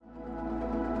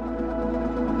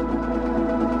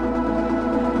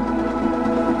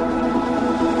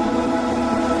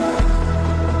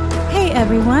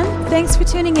everyone. Thanks for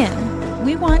tuning in.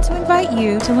 We want to invite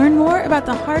you to learn more about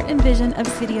the heart and vision of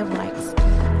City of Lights.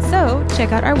 So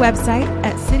check out our website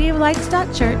at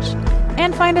cityoflights.church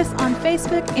and find us on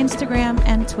Facebook, Instagram,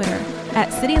 and Twitter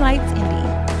at City Lights Indy.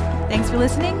 Thanks for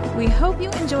listening. We hope you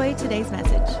enjoy today's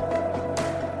message.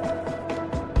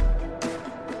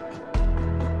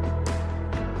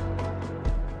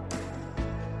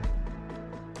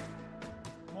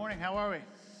 Morning, how are we?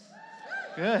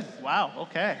 Good. Wow,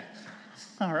 okay.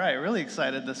 All right, really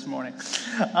excited this morning.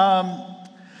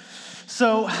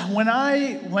 So when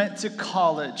I went to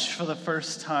college for the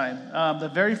first time, the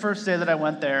very first day that I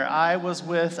went there, I was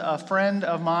with a friend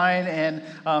of mine and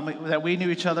that we knew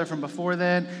each other from before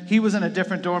then. He was in a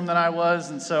different dorm than I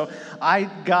was, and so I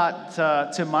got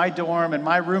to my dorm, and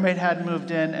my roommate hadn't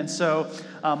moved in, and so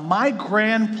my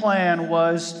grand plan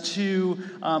was to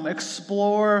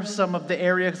explore some of the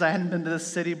area, because I hadn't been to this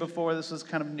city before. This was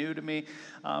kind of new to me.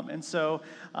 And so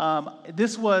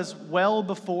this was well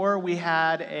before we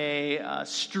had a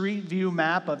street view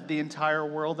map of the entire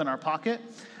world in our pocket.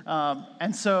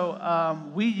 And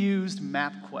so we used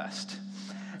MapQuest.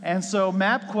 And so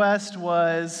MapQuest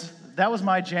was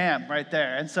my jam right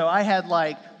there. And so I had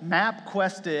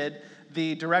MapQuested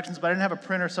the directions, but I didn't have a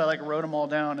printer, so I wrote them all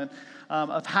down and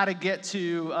of how to get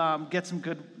to get some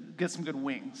good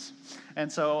wings. And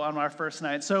so on our first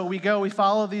night, so we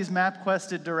follow these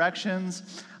MapQuested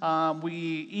directions, we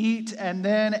eat, and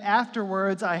then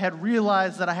afterwards I had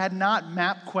realized that I had not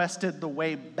MapQuested the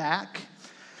way back,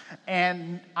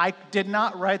 and I did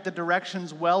not write the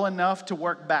directions well enough to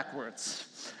work backwards.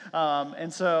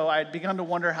 And so I'd begun to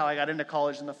wonder how I got into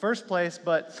college in the first place,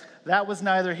 but that was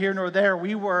neither here nor there.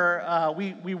 We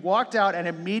walked out and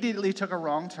immediately took a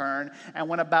wrong turn and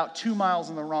went about 2 miles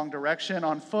in the wrong direction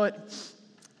on foot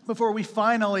before we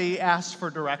finally asked for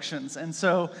directions. And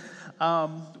so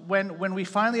when we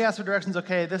finally asked for directions,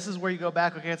 okay, this is where you go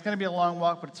back. Okay, it's going to be a long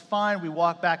walk, but it's fine. We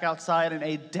walk back outside and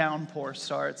a downpour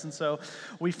starts. And so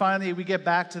we get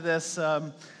back to this.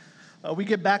 We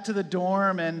get back to the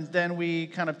dorm, and then we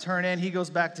kind of turn in. He goes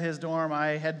back to his dorm. I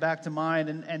head back to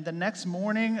mine. And the next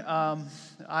morning,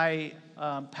 I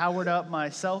powered up my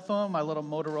cell phone, my little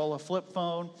Motorola flip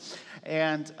phone,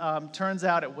 and turns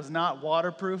out it was not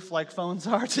waterproof like phones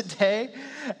are today.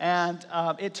 And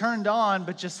it turned on,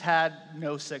 but just had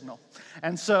no signal.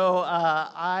 And so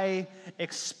I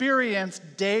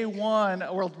experienced day one,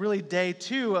 or really day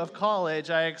two of college.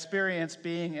 I experienced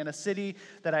being in a city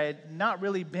that I had not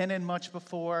really been in much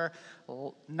before,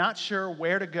 not sure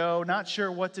where to go, not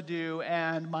sure what to do,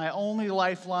 and my only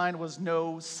lifeline was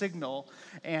no signal.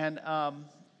 And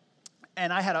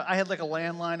I had a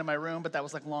landline in my room, but that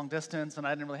was long distance, and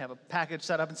I didn't really have a package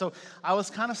set up, and so I was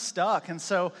kind of stuck. And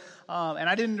so, and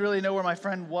I didn't really know where my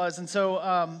friend was, and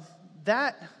so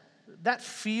that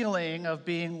feeling of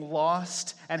being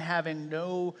lost and having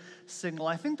no signal,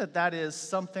 I think that is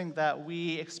something that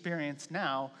we experience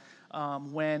now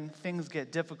when things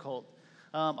get difficult.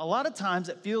 A lot of times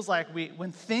it feels like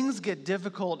when things get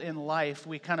difficult in life,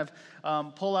 we kind of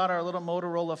pull out our little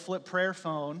Motorola flip prayer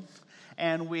phone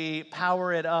and we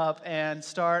power it up and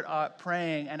start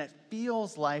praying, and it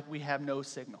feels like we have no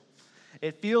signal.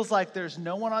 It feels like there's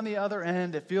no one on the other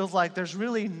end. It feels like there's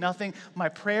really nothing. My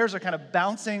prayers are kind of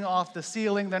bouncing off the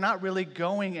ceiling. They're not really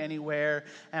going anywhere,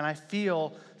 and I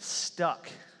feel stuck.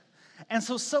 And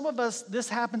so some of us, this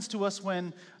happens to us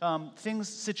when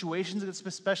situations get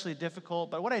especially difficult.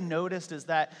 But what I noticed is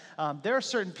that there are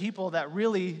certain people that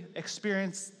really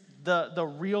experience the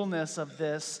realness of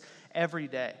this every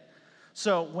day.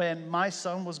 So when my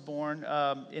son was born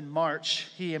in March,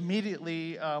 he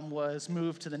immediately was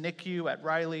moved to the NICU at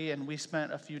Riley, and we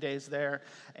spent a few days there.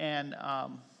 And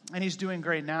he's doing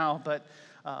great now. But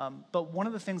one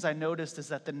of the things I noticed is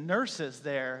that the nurses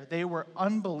there, they were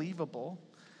unbelievable.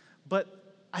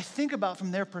 But I think about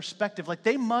from their perspective,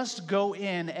 they must go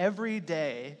in every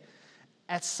day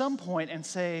at some point and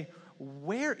say,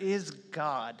 where is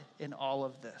God in all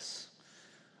of this?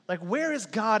 Where is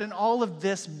God in all of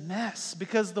this mess?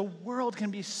 Because the world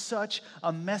can be such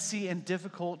a messy and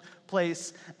difficult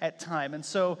place at times. And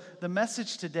so the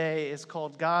message today is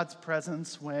called God's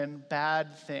Presence When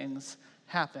Bad Things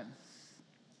Happen.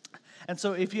 And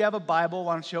so if you have a Bible,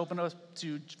 why don't you open up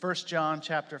to 1 John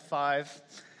chapter 5.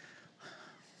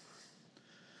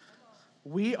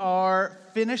 We are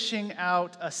finishing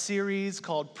out a series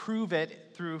called Prove It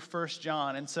through 1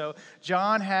 John. And so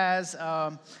John has...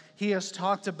 He has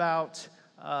talked about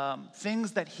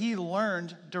things that he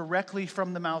learned directly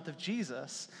from the mouth of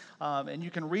Jesus. And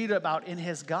you can read about in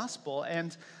his gospel.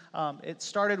 And it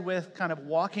started with kind of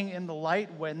walking in the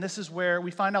light. When this is where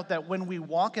we find out that when we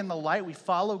walk in the light, we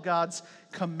follow God's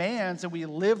commands and we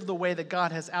live the way that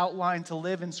God has outlined to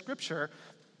live in Scripture.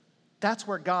 That's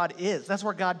where God is. That's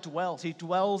where God dwells. He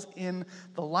dwells in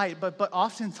the light. But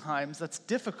oftentimes that's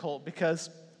difficult because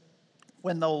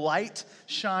when the light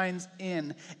shines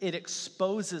in, it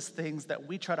exposes things that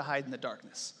we try to hide in the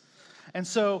darkness. And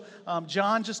so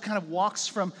John just kind of walks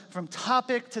from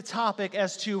topic to topic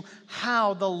as to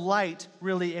how the light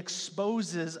really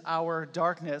exposes our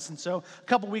darkness. And so a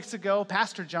couple weeks ago,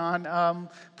 Pastor John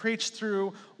preached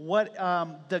through what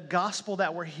the gospel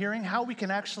that we're hearing, how we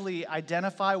can actually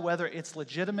identify whether it's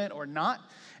legitimate or not.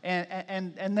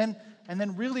 And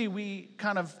then really we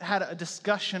kind of had a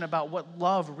discussion about what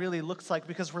love really looks like,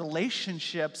 because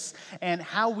relationships and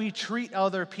how we treat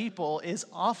other people is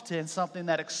often something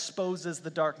that exposes the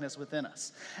darkness within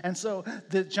us. And so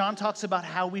John talks about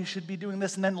how we should be doing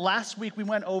this. And then last week we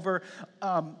went over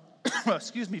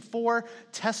 4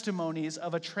 testimonies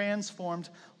of a transformed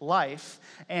life.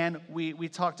 And we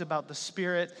talked about the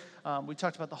Spirit. We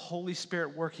talked about the Holy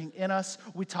Spirit working in us.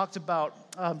 We talked about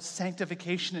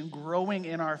sanctification and growing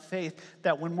in our faith,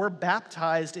 that when we're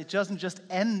baptized, it doesn't just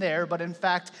end there, but in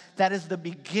fact, that is the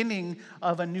beginning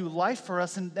of a new life for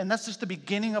us. And that's just the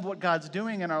beginning of what God's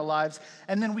doing in our lives.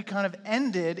 And then we kind of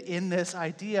ended in this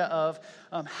idea of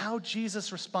how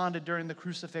Jesus responded during the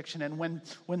crucifixion. And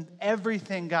when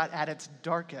everything got at its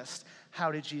darkest,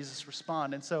 how did Jesus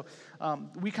respond? And so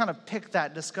we kind of picked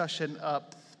that discussion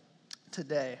up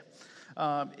today.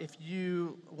 If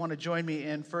you want to join me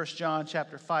in 1 John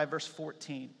chapter 5, verse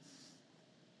 14.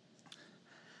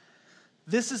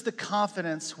 This is the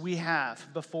confidence we have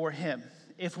before him.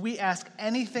 If we ask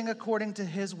anything according to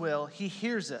his will, he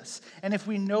hears us. And if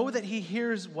we know that he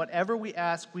hears whatever we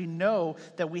ask, we know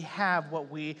that we have what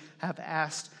we have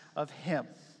asked of him.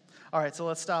 All right, so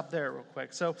let's stop there real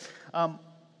quick. So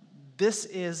this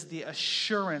is the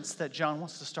assurance that John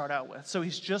wants to start out with. So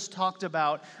he's just talked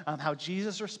about how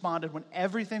Jesus responded when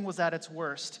everything was at its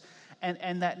worst.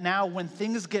 And that now when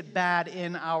things get bad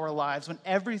in our lives, when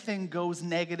everything goes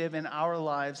negative in our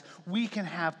lives, we can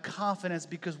have confidence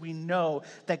because we know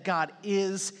that God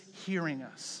is hearing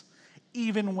us,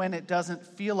 even when it doesn't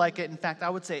feel like it. In fact, I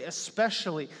would say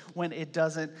especially when it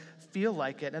doesn't feel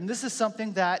like it. And this is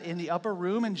something that in the upper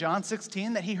room in John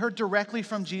 16 that he heard directly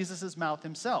from Jesus' mouth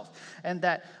himself. And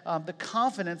that the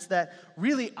confidence that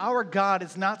really our God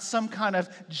is not some kind of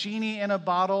genie in a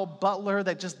bottle butler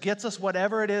that just gets us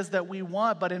whatever it is that we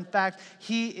want, but in fact,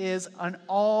 he is an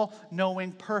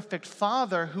all-knowing, perfect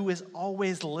Father who is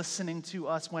always listening to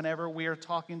us whenever we are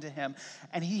talking to him.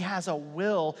 And he has a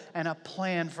will and a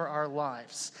plan for our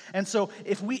lives. And so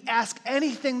if we ask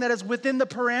anything that is within the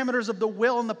parameters of the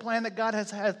will and the plan that God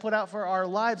has put out for our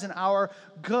lives and our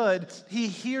good, he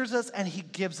hears us and he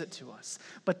gives it to us.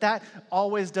 But that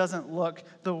always doesn't look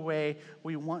the way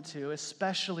we want to,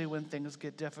 especially when things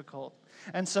get difficult.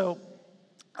 And so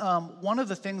one of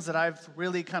the things that I've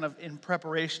really kind of in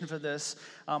preparation for this,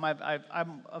 I'm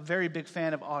a very big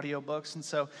fan of audiobooks, and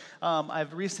so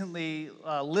I've recently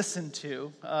listened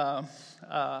to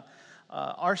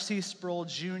R.C. Sproul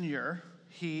Jr.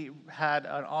 He had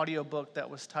an audiobook that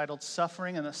was titled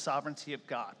Suffering and the Sovereignty of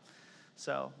God.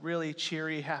 So really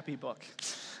cheery, happy book.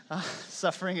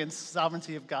 Suffering and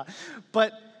Sovereignty of God.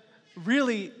 But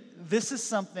really, this is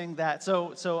something that,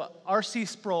 so R.C.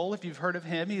 Sproul, if you've heard of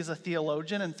him, he's a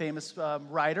theologian and famous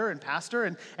writer and pastor,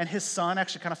 and his son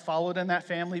actually kind of followed in that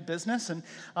family business.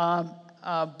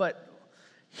 But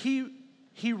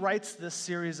he writes this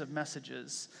series of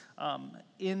messages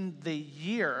in the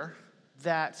year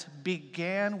that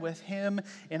began with him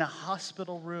in a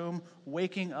hospital room,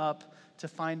 waking up to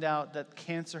find out that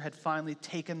cancer had finally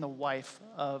taken the life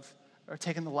of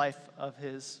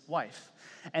his wife.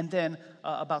 And then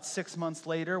about 6 months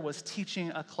later was teaching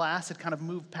a class, had kind of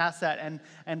moved past that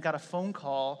and got a phone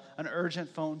call, an urgent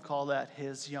phone call that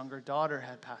his younger daughter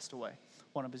had passed away.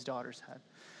 One of his daughters had.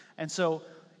 And so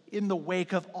in the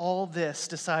wake of all this,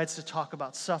 decides to talk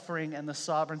about suffering and the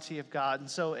sovereignty of God. And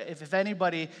so if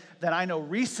anybody that I know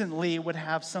recently would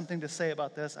have something to say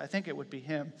about this, I think it would be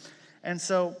him. And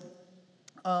so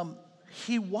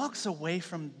he walks away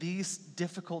from these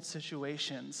difficult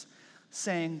situations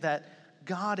saying that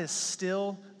God is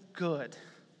still good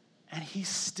and he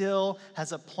still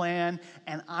has a plan,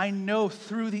 and I know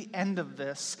through the end of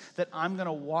this that I'm going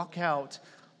to walk out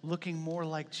looking more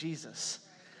like Jesus.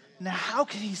 Now, how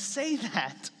can he say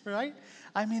that, right?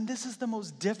 I mean, this is the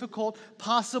most difficult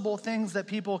possible things that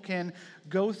people can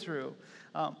go through.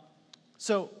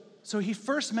 So he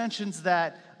first mentions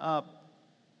that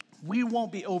we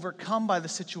won't be overcome by the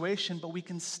situation, but we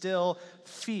can still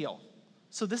feel.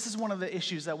 So this is one of the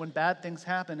issues that when bad things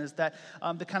happen is that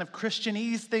the kind of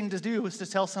Christianese thing to do is to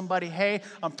tell somebody, hey,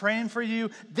 I'm praying for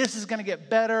you. This is going to get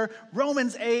better.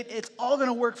 Romans 8, it's all going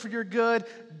to work for your good.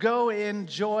 Go in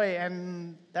joy.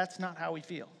 And that's not how we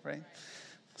feel, right?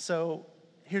 So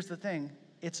here's the thing.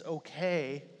 It's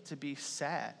okay to be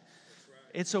sad.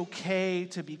 It's okay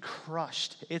to be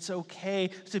crushed. It's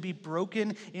okay to be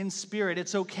broken in spirit.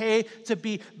 It's okay to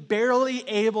be barely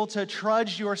able to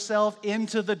trudge yourself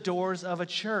into the doors of a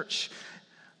church.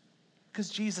 Because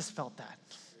Jesus felt that.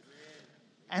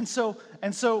 And so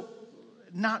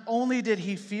not only did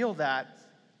he feel that,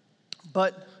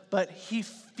 but he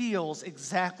feels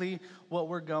exactly what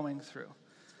we're going through.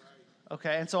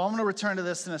 Okay, and so I'm going to return to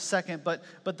this in a second, but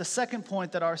the second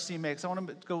point that R.C. makes, I want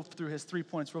to go through his 3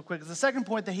 points real quick. The second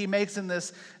point that he makes in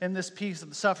this piece of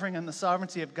the suffering and the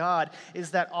sovereignty of God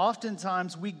is that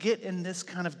oftentimes we get in this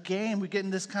kind of game, we get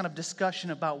in this kind of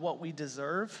discussion about what we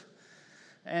deserve,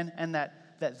 and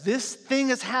that this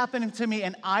thing is happening to me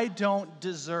and I don't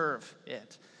deserve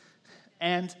it.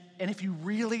 And if you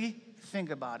really think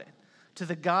about it, to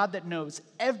the God that knows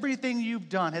everything you've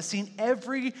done, has seen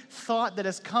every thought that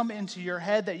has come into your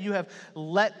head that you have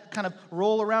let kind of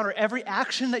roll around, or every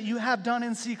action that you have done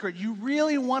in secret, you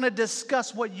really want to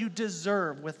discuss what you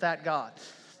deserve with that God.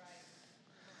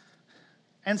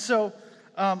 And so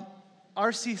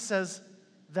R.C. says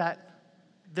that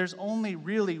there's only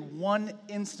really one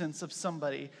instance of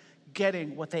somebody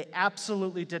getting what they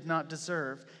absolutely did not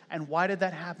deserve. And why did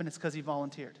that happen? It's because he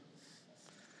volunteered.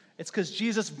 It's because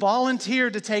Jesus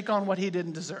volunteered to take on what he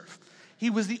didn't deserve.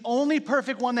 He was the only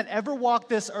perfect one that ever walked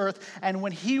this earth, and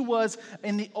when he was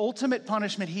in the ultimate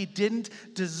punishment he didn't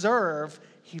deserve,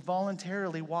 he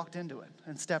voluntarily walked into it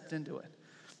and stepped into it.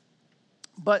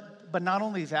 But not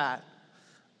only that,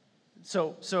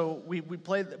 so we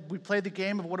played the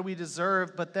game of what do we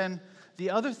deserve, but then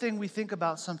the other thing we think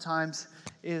about sometimes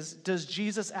is, does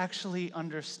Jesus actually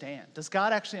understand? Does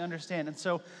God actually understand? And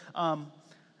so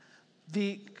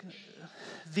the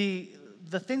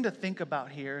thing to think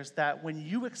about here is that when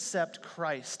you accept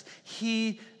Christ,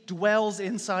 he dwells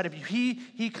inside of you.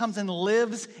 He comes and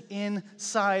lives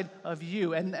inside of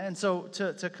you. And so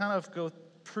to kind of go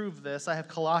prove this, I have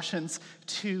Colossians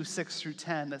 2, 6 through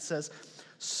 10 that says,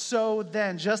 so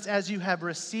then, just as you have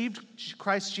received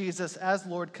Christ Jesus as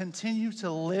Lord, continue to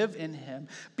live in him,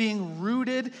 being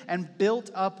rooted and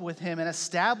built up with him and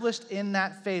established in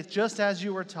that faith, just as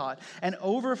you were taught, and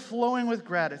overflowing with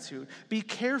gratitude. Be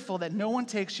careful that no one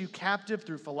takes you captive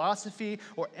through philosophy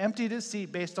or empty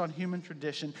deceit based on human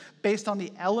tradition, based on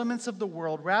the elements of the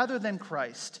world rather than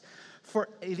Christ. For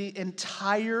the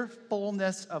entire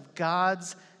fullness of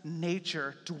God's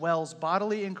nature dwells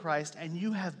bodily in Christ, and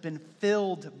you have been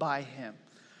filled by him,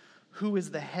 who is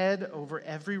the head over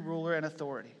every ruler and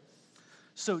authority.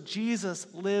 So Jesus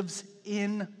lives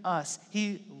in us.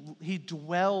 He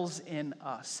dwells in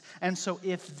us. And so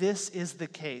if this is the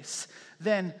case,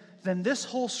 then this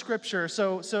whole scripture,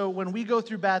 so when we go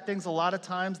through bad things, a lot of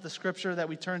times the scripture that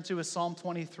we turn to is Psalm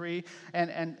 23,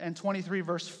 and 23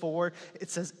 verse 4, it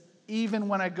says, even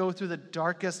when I go through the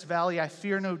darkest valley, I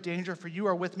fear no danger, for you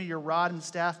are with me, your rod and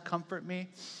staff comfort me.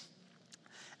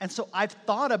 And so I've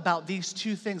thought about these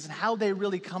two things and how they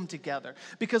really come together.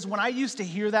 Because when I used to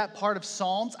hear that part of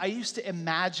Psalms, I used to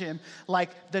imagine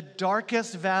like the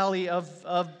darkest valley of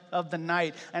the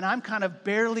night. And I'm kind of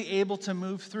barely able to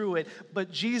move through it.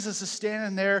 But Jesus is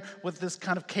standing there with this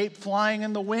kind of cape flying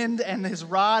in the wind and his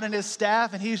rod and his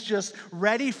staff. And he's just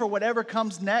ready for whatever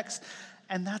comes next.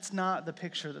 And that's not the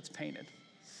picture that's painted.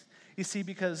 You see,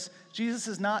 because Jesus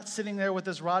is not sitting there with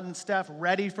his rod and staff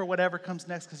ready for whatever comes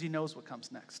next because he knows what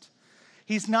comes next.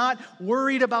 He's not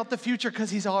worried about the future because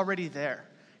he's already there.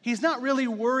 He's not really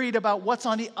worried about what's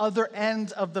on the other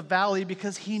end of the valley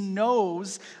because he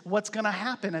knows what's going to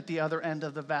happen at the other end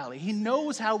of the valley. He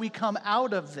knows how we come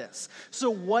out of this. So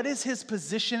what is his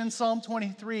position in Psalm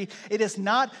 23? It is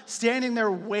not standing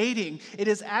there waiting. It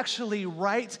is actually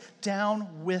right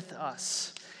down with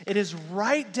us. It is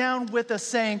right down with us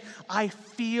saying, I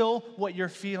feel what you're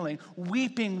feeling,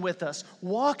 weeping with us,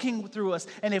 walking through us.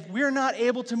 And if we're not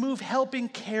able to move, helping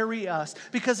carry us.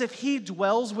 Because if he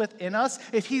dwells within us,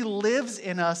 if he lives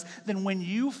in us, then when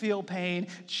you feel pain,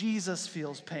 Jesus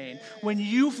feels pain. When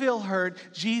you feel hurt,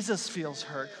 Jesus feels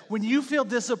hurt. When you feel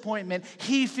disappointment,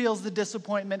 he feels the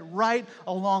disappointment right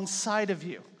alongside of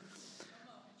you.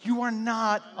 You are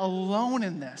not alone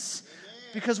in this.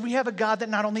 Because we have a God that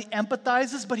not only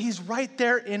empathizes, but he's right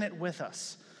there in it with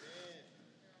us.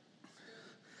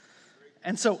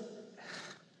 And so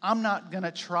I'm not going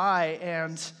to try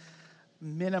and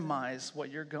minimize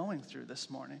what you're going through this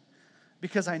morning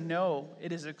because I know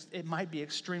it might be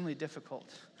extremely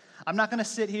difficult. I'm not going to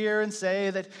sit here and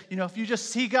say that, if you just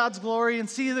see God's glory and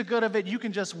see the good of it, you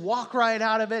can just walk right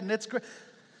out of it and it's great.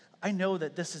 I know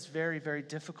that this is very, very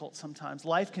difficult sometimes.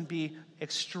 Life can be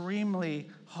extremely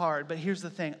hard, but here's the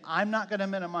thing. I'm not going to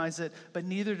minimize it, but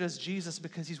neither does Jesus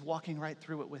because he's walking right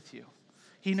through it with you.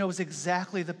 He knows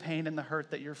exactly the pain and the hurt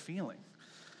that you're feeling.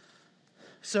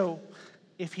 So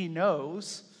if he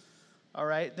knows, all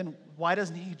right, then why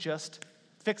doesn't he just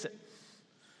fix it?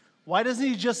 Why doesn't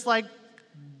he just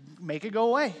make it go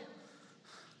away?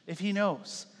 If he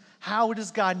knows. How does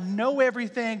God know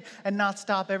everything and not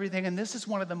stop everything? And this is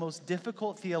one of the most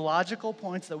difficult theological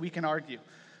points that we can argue,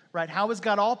 right? How is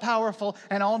God all-powerful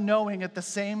and all-knowing at the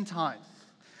same time?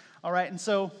 All right, and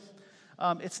so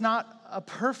it's not a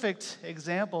perfect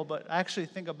example, but I actually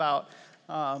think about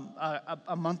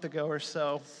a month ago or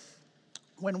so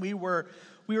when we were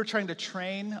trying to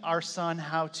train our son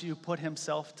how to put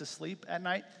himself to sleep at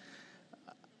night.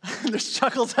 There's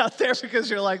chuckles out there because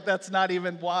you're like, that's not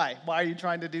even why. Why are you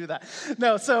trying to do that?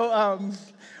 No, so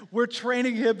we're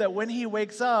training him that when he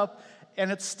wakes up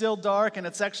and it's still dark and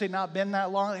it's actually not been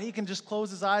that long, he can just close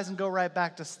his eyes and go right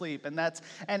back to sleep. And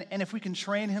if we can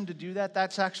train him to do that,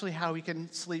 that's actually how he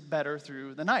can sleep better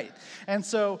through the night. And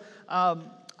so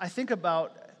I think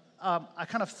about, I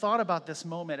kind of thought about this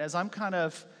moment as I'm kind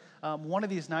of, one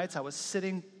of these nights I was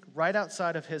sitting right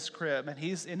outside of his crib, and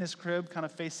he's in his crib kind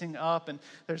of facing up, and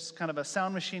there's kind of a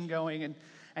sound machine going,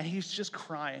 and he's just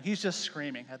crying. He's just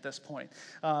screaming at this point.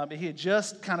 He had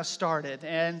just kind of started,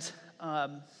 and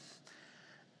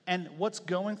what's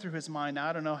going through his mind, now,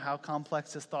 I don't know how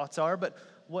complex his thoughts are, but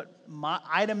what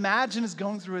I'd imagine is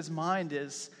going through his mind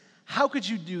is, how could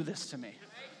you do this to me?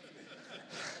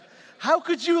 How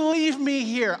could you leave me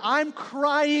here? I'm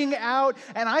crying out,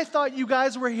 and I thought you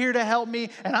guys were here to help me,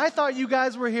 and I thought you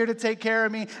guys were here to take care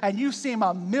of me, and you seem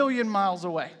a million miles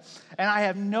away. And I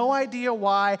have no idea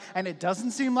why, and it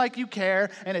doesn't seem like you care,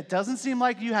 and it doesn't seem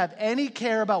like you have any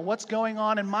care about what's going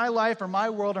on in my life or my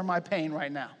world or my pain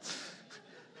right now.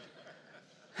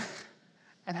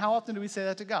 And how often do we say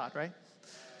that to God, right?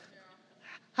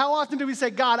 How often do we say,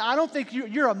 God, I don't think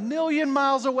you're a million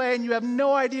miles away and you have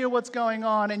no idea what's going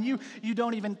on and you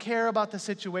don't even care about the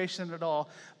situation at all.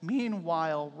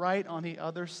 Meanwhile, right on the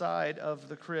other side of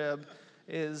the crib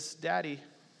is Daddy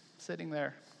sitting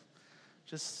there,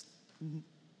 just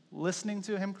listening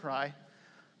to him cry,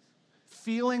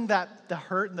 feeling that the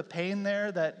hurt and the pain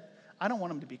there that I don't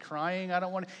want him to be crying.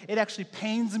 It actually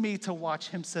pains me to watch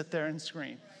him sit there and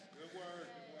scream.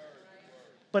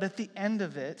 But at the end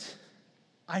of it,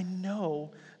 I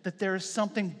know that there is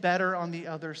something better on the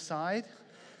other side,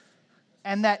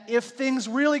 and that if things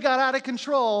really got out of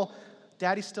control,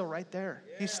 Daddy's still right there.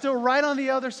 Yeah. He's still right on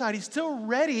the other side. He's still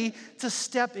ready to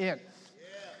step in. Yeah.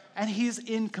 And he's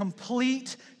in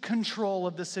complete control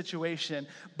of the situation.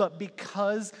 But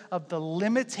because of the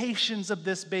limitations of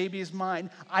this baby's mind,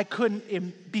 I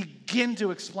couldn't begin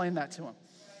to explain that to him.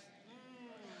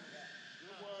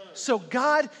 So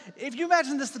God, if you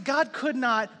imagine this, God could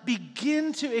not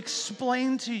begin to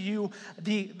explain to you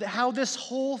how this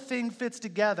whole thing fits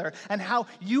together and how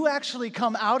you actually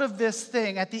come out of this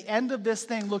thing, at the end of this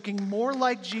thing, looking more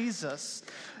like Jesus,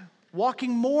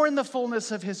 walking more in the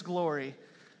fullness of his glory.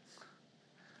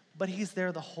 But he's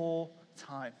there the whole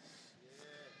time.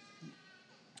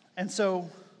 And so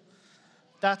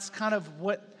that's kind of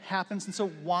what happens. And so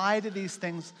why do these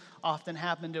things often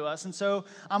happen to us? And so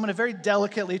I'm going to very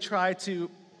delicately try to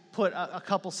put a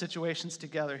couple situations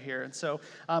together here. And so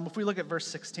if we look at verse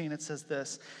 16, it says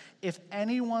this: if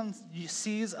anyone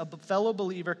sees a fellow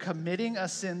believer committing a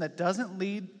sin that doesn't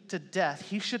lead to death,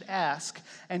 he should ask,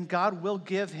 and God will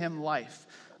give him life.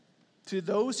 To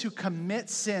those who commit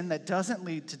sin that doesn't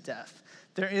lead to death,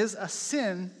 there is a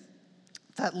sin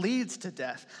that leads to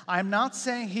death. I'm not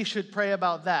saying he should pray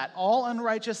about that. All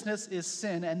unrighteousness is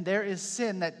sin, and there is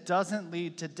sin that doesn't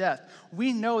lead to death.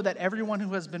 We know that everyone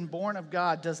who has been born of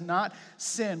God does not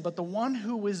sin, but the one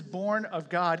who is born of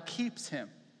God keeps him,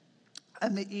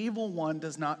 and the evil one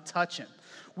does not touch him.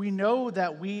 We know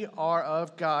that we are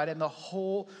of God, and the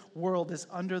whole world is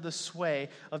under the sway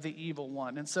of the evil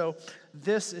one. And so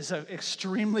this is an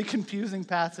extremely confusing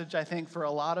passage, I think, for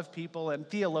a lot of people, and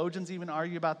theologians even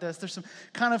argue about this. There's some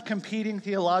kind of competing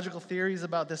theological theories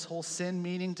about this whole sin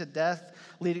leading to death,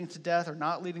 or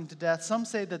not leading to death. Some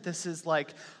say that this is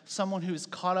like someone who's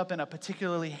caught up in a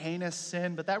particularly heinous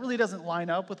sin, but that really doesn't line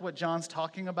up with what John's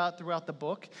talking about throughout the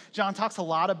book. John talks a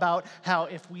lot about how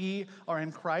if we are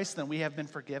in Christ, then we have been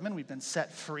forgiven forgiven. We've been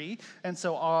set free. And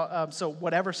so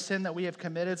whatever sin that we have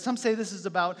committed, some say this is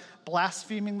about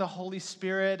blaspheming the Holy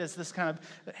Spirit as this kind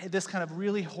of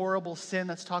really horrible sin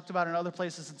that's talked about in other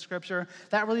places in Scripture.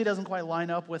 That really doesn't quite line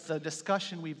up with the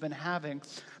discussion we've been having.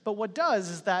 But what does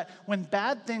is that when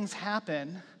bad things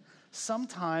happen,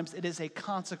 sometimes it is a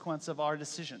consequence of our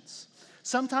decisions.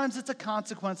 Sometimes it's a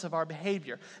consequence of our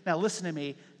behavior. Now listen to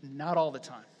me, not all the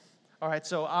time. All right,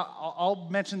 so I'll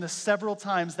mention this several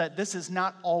times that this is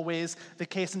not always the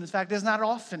case, and in fact, it's not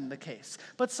often the case.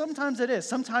 But sometimes it is.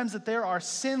 Sometimes that there are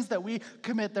sins that we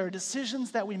commit, there are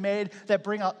decisions that we made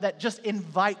that just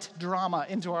invite drama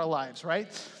into our lives, right?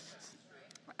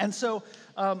 And so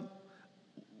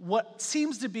what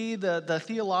seems to be the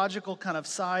theological kind of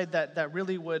side that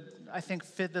really would, I think,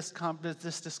 fit this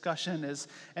discussion is,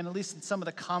 and at least in some of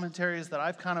the commentaries that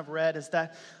I've kind of read, is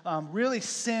that really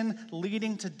sin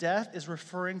leading to death is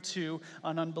referring to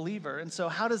an unbeliever. And so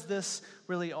how does this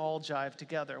really all jive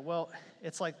together? Well,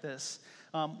 it's like this.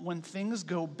 When things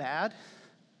go bad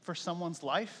for someone's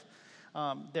life,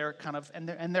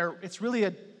 it's really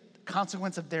a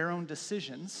consequence of their own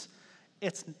decisions.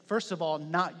 It's, first of all,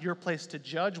 not your place to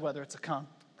judge whether it's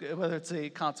a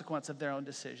consequence of their own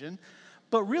decision,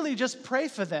 but really just pray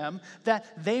for them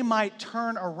that they might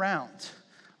turn around,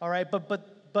 all right?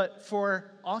 But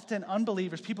for often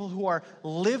unbelievers, people who are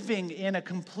living in a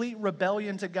complete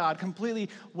rebellion to God, completely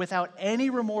without any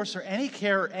remorse or any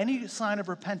care or any sign of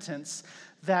repentance,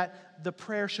 that the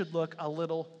prayer should look a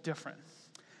little different.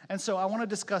 And so I want to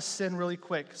discuss sin really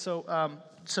quick so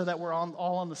that we're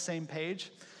all on the same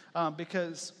page.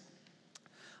 Because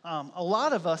a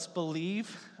lot of us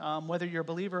believe, whether you're a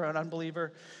believer or an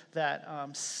unbeliever, that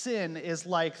sin is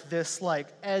like this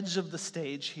edge of the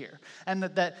stage here. And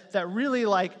that really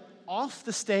off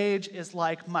the stage is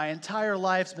like my entire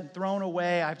life's been thrown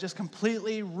away. I've just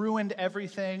completely ruined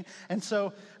everything. And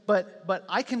so, but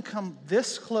I can come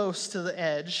this close to the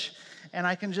edge, and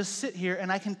I can just sit here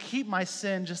and I can keep my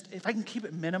sin if I can keep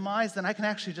it minimized, then I can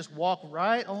actually just walk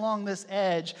right along this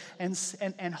edge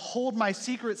and hold my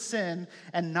secret sin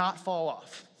and not fall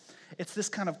off. It's this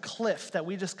kind of cliff that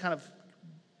we just kind of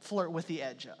flirt with the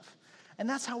edge of. And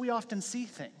that's how we often see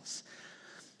things.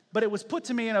 But it was put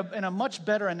to me in a much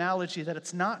better analogy that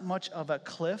it's not much of a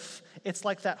cliff. It's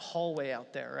like that hallway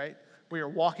out there, right? Where you're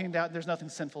walking down. There's nothing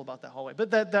sinful about that hallway.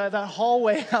 But that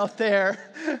hallway out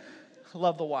there...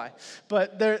 Love the why.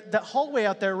 But the hallway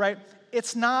out there, right?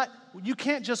 It's not, you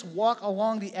can't just walk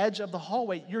along the edge of the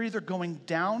hallway. You're either going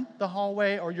down the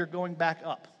hallway or you're going back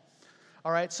up.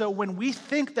 All right? So when we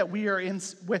think that we are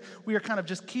kind of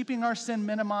just keeping our sin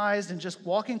minimized and just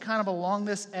walking kind of along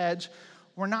this edge,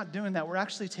 we're not doing that. We're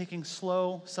actually taking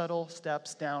slow, subtle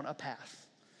steps down a path.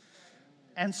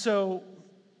 And so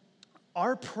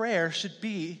our prayer should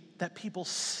be that people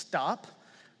stop,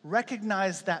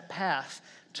 recognize that path,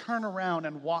 turn around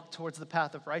and walk towards the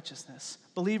path of righteousness,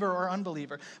 believer or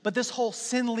unbeliever. But this whole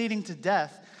sin leading to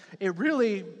death, it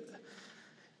really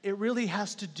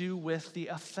has to do with the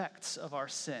effects of our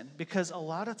sin. Because a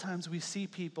lot of times we see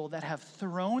people that have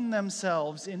thrown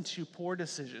themselves into poor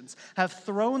decisions, have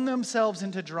thrown themselves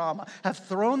into drama, have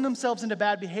thrown themselves into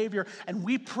bad behavior, and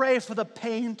we pray for the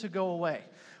pain to go away.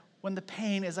 When the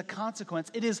pain is a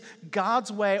consequence, it is God's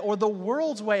way or the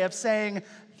world's way of saying,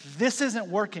 this isn't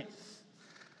working.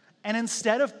 And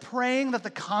instead of praying that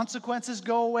the consequences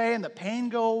go away and the pain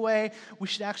go away, we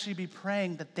should actually be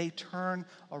praying that they turn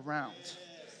around.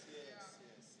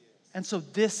 And so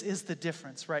this is the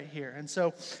difference right here. And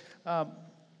so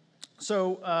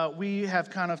we have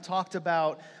kind of talked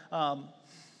about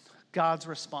God's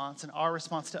response and our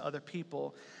response to other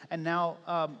people. And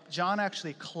now John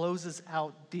actually closes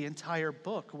out the entire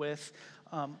book with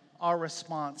our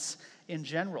response in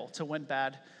general to when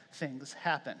bad things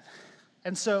happen.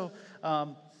 And so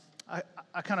I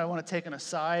kind of want to take an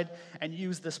aside and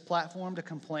use this platform to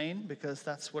complain, because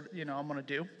that's what I'm going to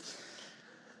do.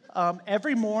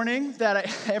 Every morning that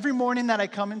I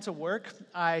come into work,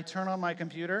 I turn on my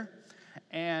computer,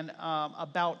 and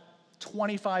about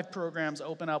 25 programs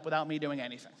open up without me doing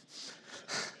anything.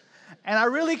 And I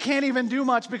really can't even do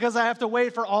much because I have to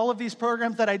wait for all of these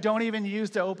programs that I don't even use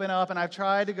to open up, and I've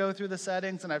tried to go through the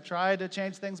settings and I've tried to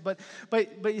change things, but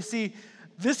you see,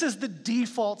 this is the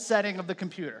default setting of the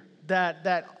computer,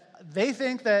 that they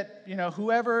think that,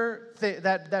 whoever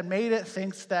that made it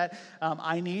thinks that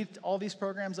I need all these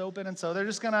programs open, and so they're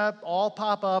just going to all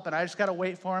pop up, and I just got to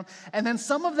wait for them. And then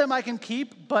some of them I can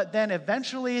keep, but then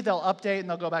eventually they'll update and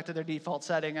they'll go back to their default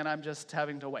setting, and I'm just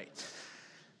having to wait.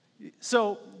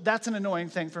 So that's an annoying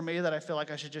thing for me that I feel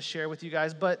like I should just share with you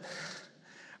guys, but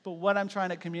what I'm trying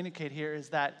to communicate here is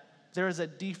that there is a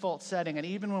default setting. And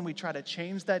even when we try to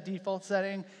change that default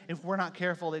setting, if we're not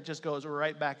careful, it just goes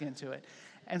right back into it.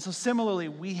 And so similarly,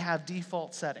 we have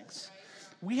default settings.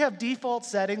 We have default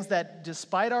settings that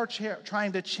despite our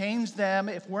trying to change them,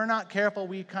 if we're not careful,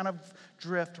 we kind of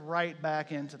drift right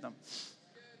back into them.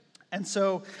 And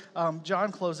so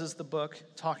John closes the book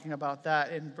talking about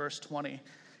that in verse 20.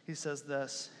 He says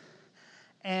this,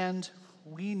 "And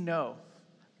we know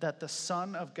that the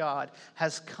Son of God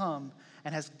has come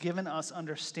and has given us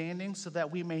understanding so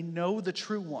that we may know the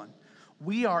true one.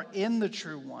 We are in the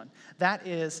true one. That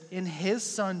is, in his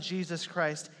Son, Jesus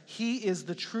Christ. He is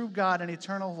the true God and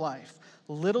eternal life.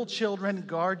 Little children,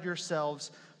 guard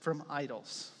yourselves from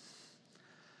idols."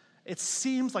 It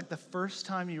seems like the first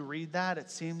time you read that, it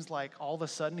seems like all of a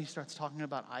sudden he starts talking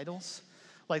about idols.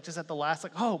 Like just at the last,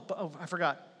 like, oh, I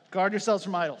forgot. Guard yourselves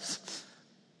from idols.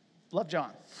 Love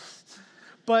John.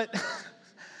 But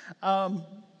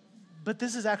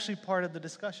this is actually part of the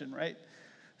discussion, right?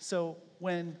 So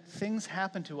when things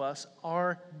happen to us,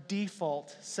 our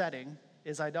default setting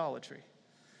is idolatry.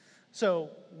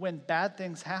 So when bad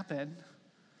things happen,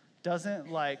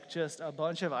 doesn't like just a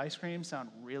bunch of ice cream sound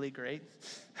really great?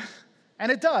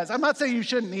 And it does. I'm not saying you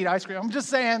shouldn't eat ice cream. I'm just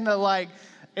saying that like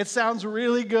it sounds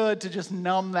really good to just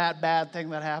numb that bad thing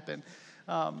that happened.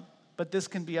 But this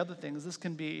can be other things. This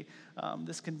can be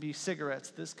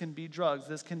cigarettes. This can be drugs.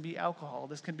 This can be alcohol.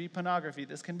 This can be pornography.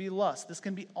 This can be lust. This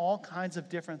can be all kinds of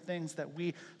different things that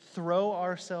we throw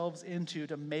ourselves into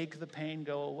to make the pain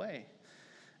go away.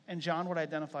 And John would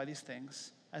identify these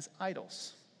things as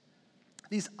idols.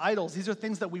 These idols, these are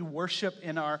things that we worship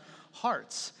in our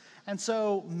hearts. And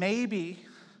so maybe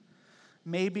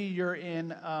you're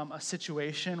in a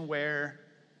situation where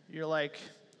you're like,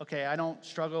 okay, I don't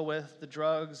struggle with the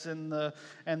drugs and the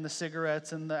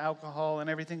cigarettes and the alcohol and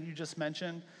everything you just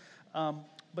mentioned.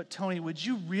 But Tony, would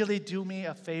you really do me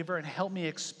a favor and help me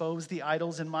expose the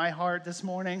idols in my heart this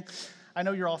morning? I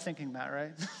know you're all thinking that,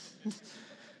 right?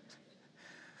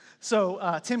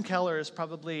 So Tim Keller is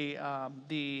probably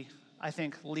the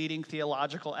leading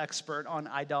theological expert on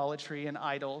idolatry and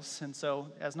idols. And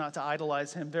so, as not to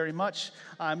idolize him very much,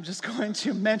 I'm just going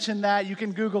to mention that. You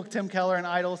can Google Tim Keller and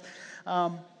idols.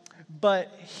 But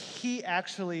he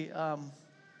actually,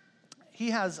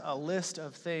 he has a list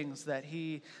of things that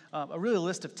a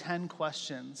list of 10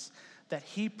 questions that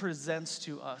he presents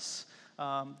to us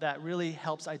that really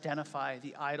helps identify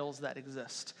the idols that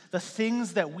exist. The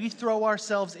things that we throw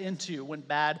ourselves into when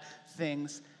bad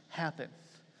things happen.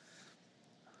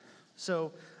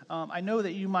 So I know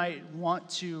that you might want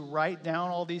to write down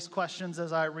all these questions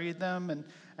as I read them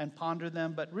and ponder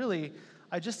them, but really,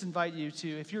 I just invite you to,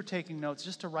 if you're taking notes,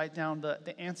 just to write down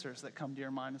the answers that come to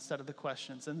your mind instead of the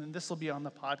questions. And then this will be on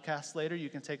the podcast later. You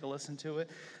can take a listen to it.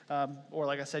 Or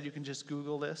like I said, you can just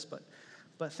Google this.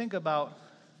 But think about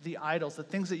the idols, the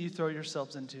things that you throw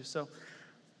yourselves into. So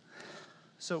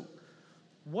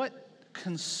what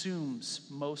consumes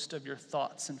most of your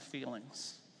thoughts and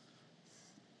feelings?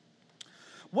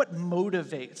 What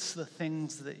motivates the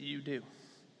things that you do?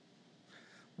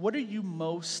 What are you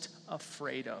most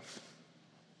afraid of?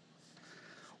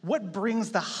 What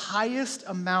brings the highest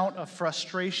amount of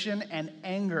frustration and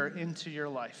anger into your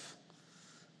life?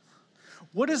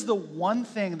 What is the one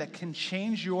thing that can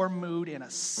change your mood in a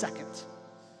second?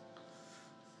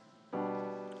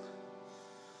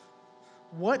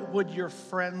 What would your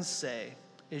friends say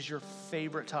is your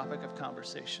favorite topic of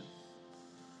conversation?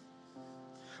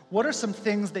 What are some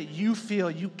things that you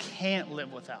feel you can't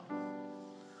live without?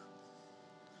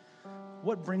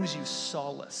 What brings you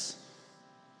solace?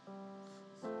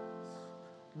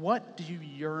 What do you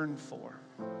yearn for?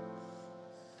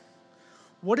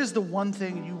 What is the one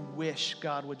thing you wish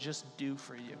God would just do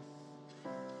for you?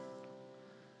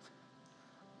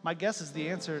 My guess is the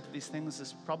answer to these things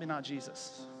is probably not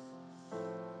Jesus,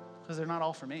 because they're not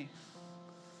all for me.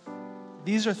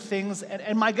 These are things,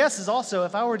 and my guess is also,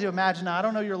 if I were to imagine, I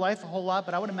don't know your life a whole lot,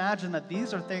 but I would imagine that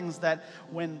these are things that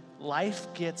when life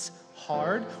gets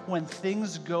hard, when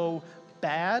things go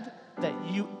bad, that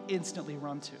you instantly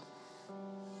run to.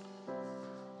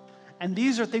 And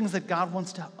these are things that God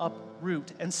wants to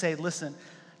uproot and say, listen,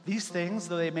 these things,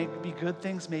 though they may be good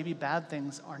things, may be bad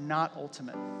things, are not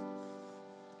ultimate.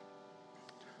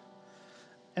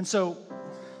 And so,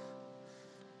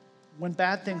 when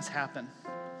bad things happen,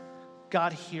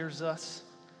 God hears us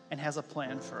and has a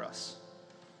plan for us.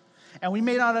 And we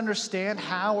may not understand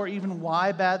how or even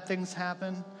why bad things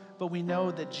happen, but we know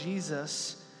that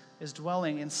Jesus is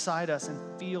dwelling inside us and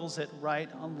feels it right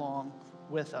along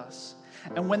with us.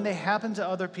 And when they happen to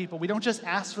other people, we don't just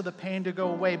ask for the pain to go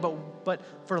away, but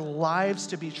for lives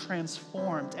to be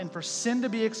transformed and for sin to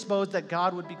be exposed, that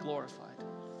God would be glorified.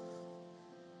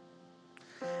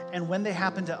 And when they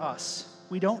happen to us,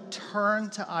 we don't turn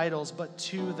to idols, but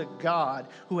to the God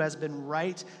who has been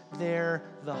right there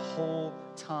the whole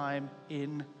time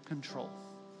in control.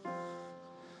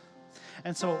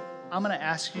 And so I'm going to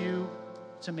ask you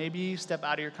to maybe step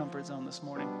out of your comfort zone this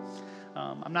morning.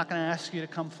 I'm not going to ask you to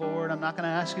come forward. I'm not going to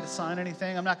ask you to sign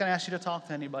anything. I'm not going to ask you to talk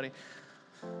to anybody.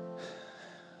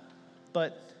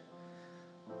 But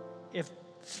if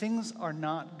things are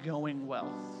not going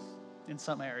well in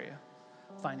some area,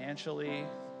 financially,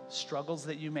 struggles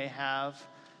that you may have,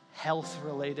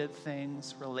 health-related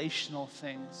things, relational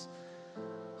things,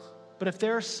 but if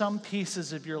there are some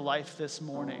pieces of your life this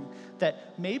morning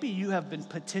that maybe you have been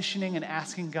petitioning and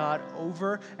asking God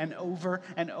over and over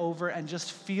and over and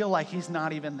just feel like he's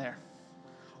not even there.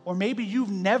 Or maybe you've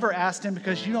never asked him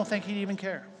because you don't think he'd even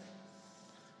care.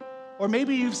 Or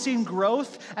maybe you've seen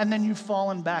growth and then you've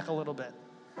fallen back a little bit.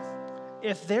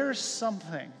 If there's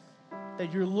something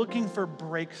that you're looking for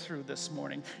breakthrough this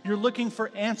morning, you're looking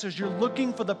for answers, you're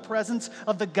looking for the presence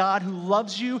of the God who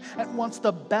loves you and wants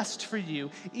the best for you,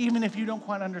 even if you don't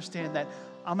quite understand that,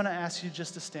 I'm going to ask you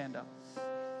just to stand up.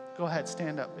 Go ahead,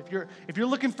 stand up. If you're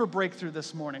looking for breakthrough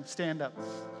this morning, stand up.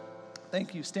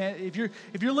 Thank you. Stand. If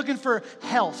you're looking for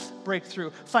health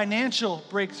breakthrough, financial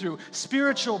breakthrough,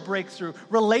 spiritual breakthrough,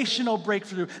 relational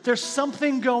breakthrough, there's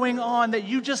something going on that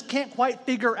you just can't quite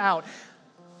figure out.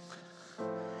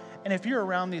 And if you're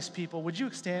around these people, would you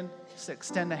extend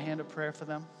a hand of prayer for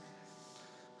them?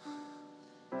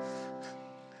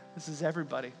 This is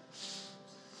everybody.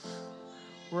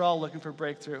 We're all looking for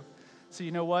breakthrough. So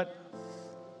you know what?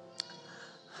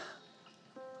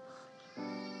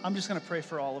 I'm just going to pray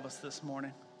for all of us this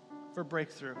morning for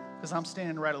breakthrough, because I'm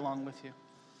standing right along with you.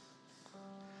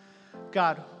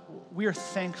 God, we are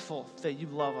thankful that you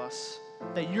love us,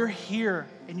 that you're here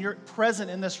and you're present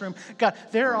in this room. God,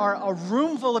 there are a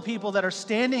room full of people that are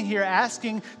standing here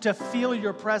asking to feel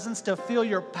your presence, to feel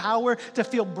your power, to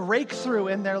feel breakthrough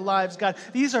in their lives. God,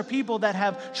 these are people that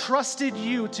have trusted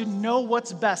you to know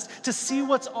what's best, to see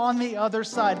what's on the other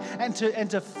side, and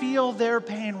to feel their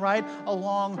pain right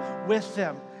along with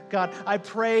them. God, I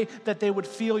pray that they would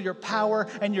feel your power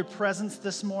and your presence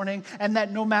this morning, and that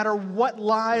no matter what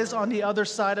lies on the other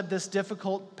side of this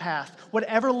difficult path,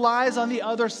 whatever lies on the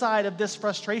other side of this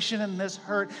frustration and this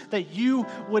hurt, that you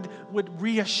would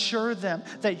reassure them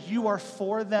that you are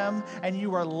for them and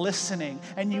you are listening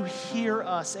and you hear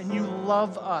us and you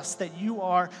love us, that you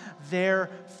are there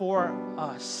for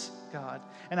us, God.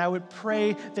 And I would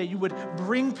pray that you would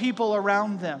bring people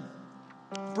around them.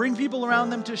 Bring people around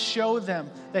them to show them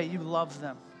that you love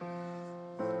them.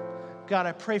 God,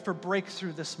 I pray for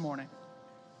breakthrough this morning.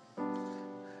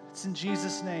 It's in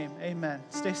Jesus' name, amen.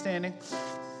 Stay standing.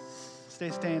 Stay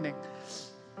standing.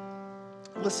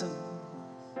 Listen,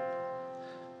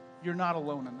 you're not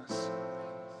alone in this.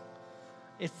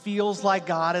 It feels like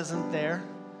God isn't there,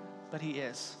 but he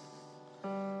is.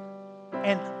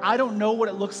 And I don't know what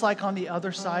it looks like on the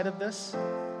other side of this,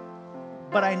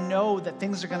 but I know that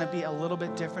things are going to be a little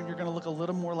bit different. You're going to look a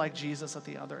little more like Jesus at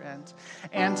the other end.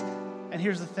 And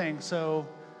here's the thing. So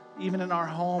even in our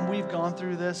home, we've gone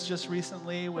through this just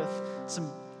recently with some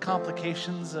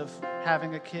complications of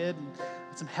having a kid and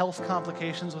some health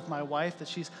complications with my wife that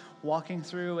she's walking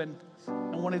through. And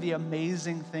one of the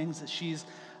amazing things that she's,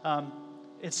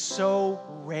 it's so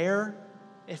rare.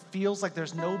 It feels like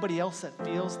there's nobody else that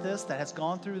feels this, that has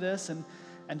gone through this. And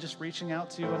just reaching out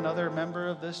to another member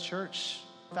of this church,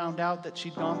 found out that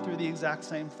she'd gone through the exact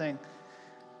same thing.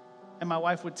 And my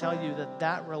wife would tell you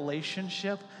that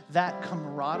relationship, that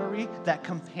camaraderie, that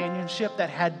companionship that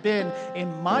had been,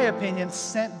 in my opinion,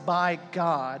 sent by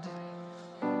God,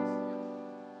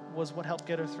 was what helped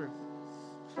get her through.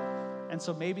 And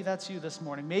so maybe that's you this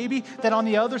morning. Maybe that on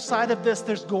the other side of this,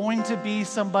 there's going to be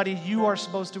somebody you are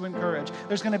supposed to encourage.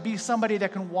 There's going to be somebody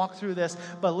that can walk through this.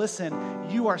 But listen,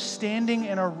 you are standing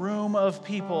in a room of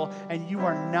people, and you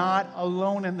are not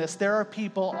alone in this. There are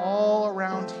people all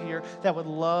around here that would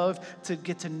love to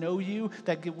get to know you,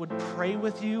 that would pray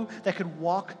with you, that could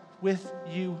walk with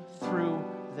you through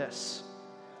this.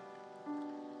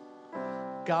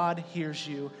 God hears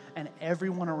you, and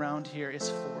everyone around here is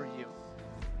for you.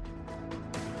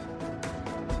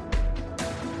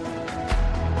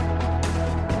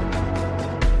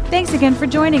 Thanks again for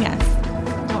joining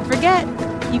us. Don't forget,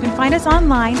 you can find us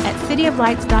online at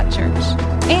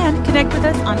cityoflights.church and connect with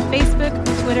us on Facebook,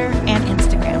 Twitter, and Instagram.